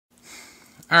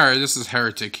Alright, this is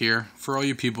Heretic here. For all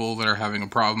you people that are having a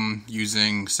problem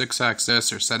using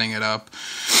Sixaxis or setting it up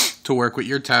to work with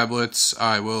your tablets,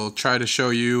 I will try to show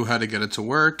you how to get it to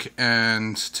work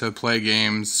and to play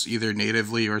games either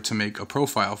natively or to make a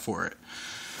profile for it.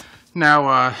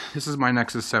 Now, this is my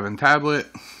Nexus 7 tablet.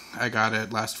 I got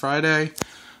it last Friday.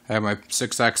 I have my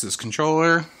Sixaxis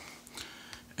controller.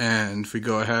 And if we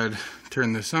go ahead,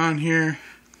 turn this on here.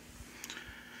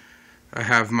 I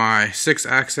have my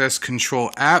Sixaxis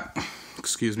control app.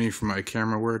 Excuse me for my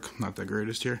camera work, not the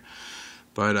greatest here.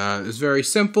 But it's very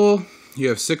simple. You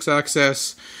have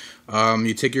Sixaxis.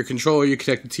 You take your controller, you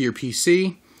connect it to your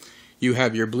PC. You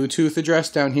have your Bluetooth address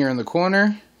down here in the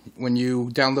corner. When you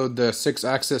download the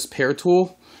Sixaxis pair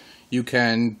tool, you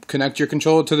can connect your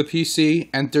controller to the PC,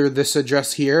 enter this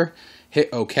address here, hit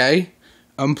OK,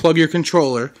 unplug your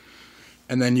controller,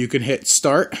 and then you can hit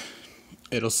start.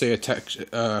 It'll say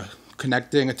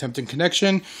attempting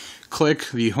connection. Click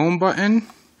the home button.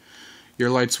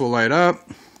 Your lights will light up,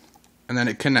 and then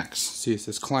it connects. See, it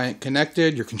says client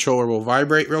connected. Your controller will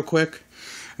vibrate real quick,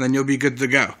 and then you'll be good to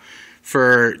go.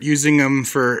 For using them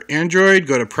for Android,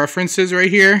 go to preferences right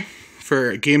here.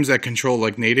 For games that control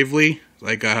like natively,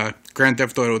 like Grand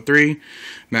Theft Auto 3,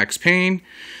 Max Payne,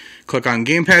 click on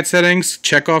gamepad settings.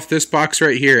 Check off this box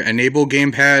right here. Enable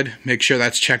gamepad. Make sure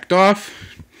that's checked off.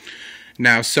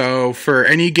 Now, so for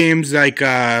any games like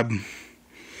games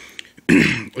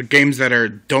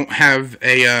that don't have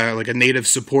a like a native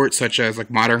support, such as like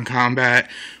Modern Combat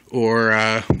or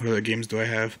what other games do I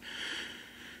have?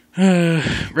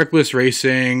 Reckless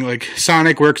Racing, like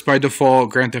Sonic works by default,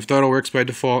 Grand Theft Auto works by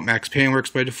default, Max Payne works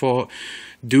by default,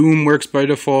 Doom works by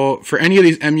default. For any of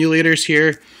these emulators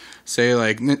here, say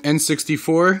like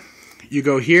N64, you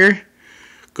go here,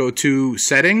 go to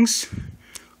settings.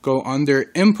 Go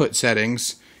under input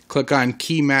settings, click on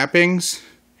key mappings,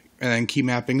 and then key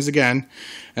mappings again.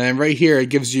 And then right here,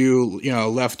 it gives you,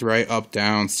 left, right, up,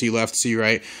 down, C left, C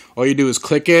right. All you do is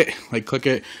click it, and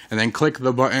then click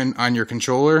the button on your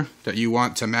controller that you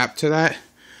want to map to that.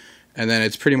 And then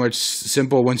it's pretty much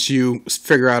simple once you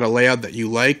figure out a layout that you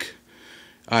like.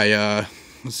 Let's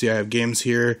see, I have games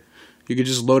here. You could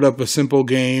just load up a simple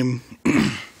game.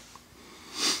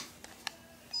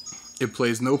 It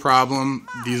plays no problem.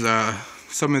 These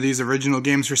some of these original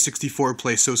games for 64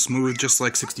 play so smooth, just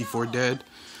like 64 did.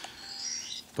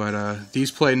 But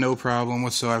these play no problem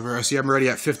whatsoever. See, I'm already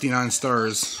at 59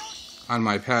 stars on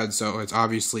my pad, so it's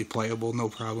obviously playable, no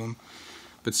problem.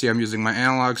 But see, I'm using my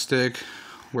analog stick.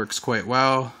 Works quite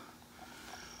well.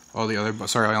 All the other,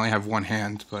 sorry, I only have one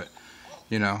hand, but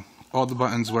all the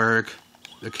buttons work.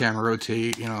 The camera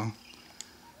rotate,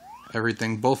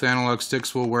 everything. Both analog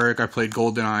sticks will work. I played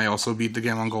GoldenEye, also beat the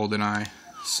game on GoldenEye.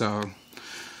 So,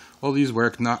 all these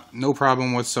work, no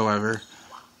problem whatsoever.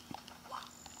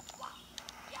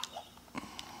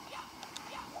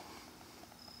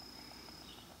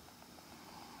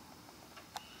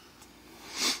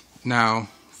 Now,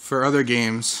 for other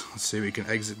games, let's see, we can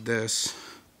exit this.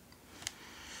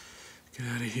 Get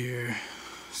out of here.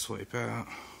 Swipe out.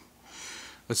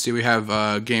 Let's see, we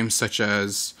have games such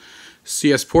as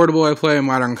CS Portable I play,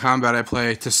 Modern Combat I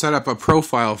play. To set up a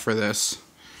profile for this,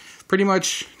 pretty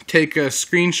much take a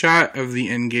screenshot of the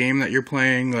in-game that you're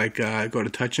playing, like go to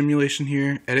touch emulation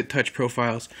here, edit touch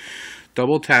profiles,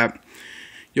 double tap,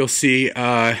 you'll see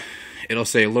it'll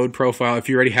say load profile. If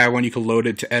you already have one, you can load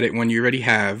it to edit one you already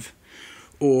have,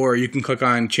 or you can click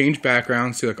on change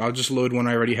background. So like, I'll just load one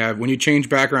I already have. When you change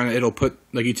background, it'll put,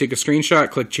 like, you take a screenshot,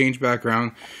 click change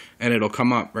background, and it'll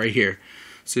come up right here.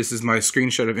 So this is my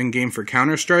screenshot of in-game for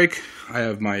Counter-Strike. I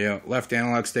have my left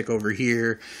analog stick over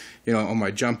here, all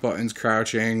my jump buttons,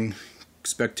 crouching,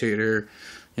 spectator,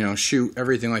 shoot,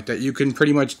 everything like that. You can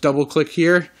pretty much double-click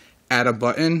here, add a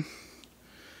button,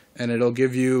 and it'll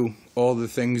give you all the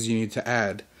things you need to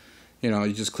add.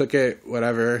 You just click it,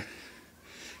 whatever,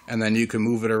 and then you can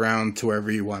move it around to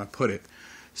wherever you want to put it.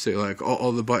 So like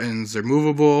all the buttons are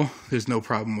movable. There's no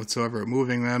problem whatsoever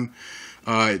moving them.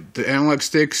 The analog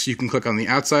sticks, you can click on the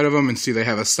outside of them and see they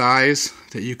have a size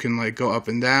that you can like go up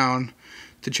and down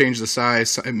to change the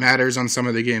size. It matters on some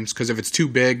of the games because if it's too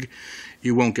big,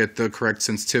 you won't get the correct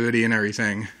sensitivity and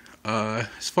everything.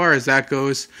 As far as that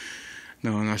goes,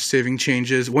 no saving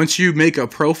changes. Once you make a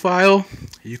profile,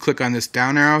 you click on this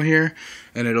down arrow here,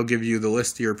 and it'll give you the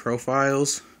list of your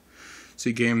profiles.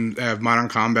 See, games I have Modern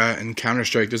Combat and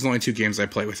Counter-Strike. There's only 2 games I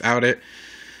play without it.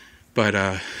 But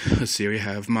let's see, we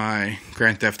have my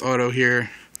Grand Theft Auto here.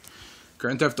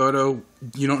 Grand Theft Auto,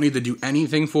 you don't need to do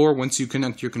anything for. Once you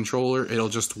connect your controller, it'll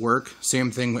just work. Same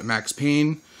thing with Max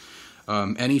Payne.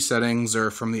 Any settings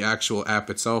are from the actual app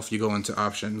itself. You go into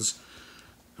options.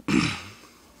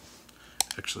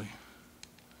 actually.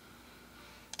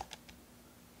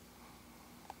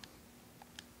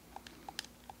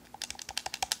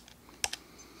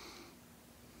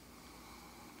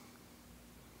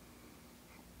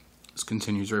 This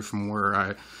continues right from where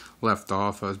I left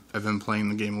off. I've been playing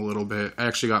the game a little bit. I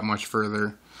actually got much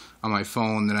further on my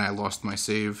phone, then I lost my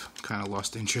save. Kind of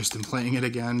lost interest in playing it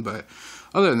again, but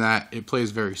other than that, it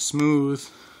plays very smooth.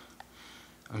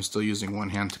 I'm still using one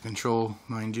hand to control,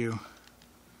 mind you.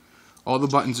 All the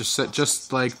buttons are set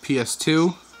just like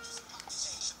PS2.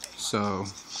 So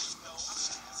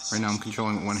right now I'm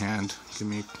controlling with one hand. Give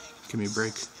me a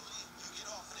break.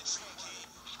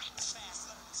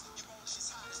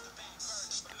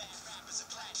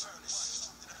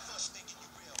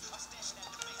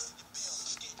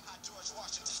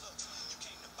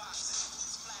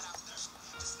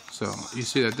 So you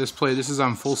see that this is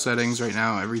on full settings right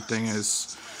now. Everything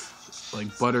is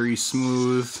like buttery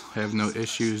smooth. I have no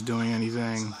issues doing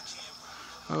anything.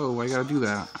 Oh, I gotta do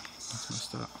that. That's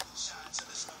messed up.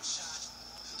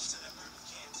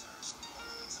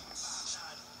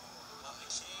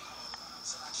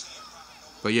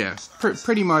 But yeah,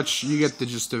 pretty much you get the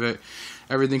gist of it.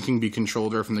 Everything can be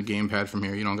controlled right from the gamepad from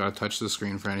here. You don't gotta touch the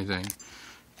screen for anything.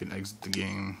 You can exit the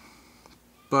game.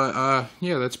 But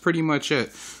yeah, that's pretty much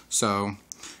it. So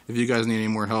if you guys need any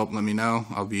more help, let me know.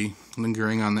 I'll be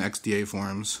lingering on the XDA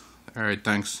forums. Alright,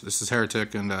 thanks. This is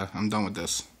Heretic, and I'm done with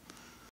this.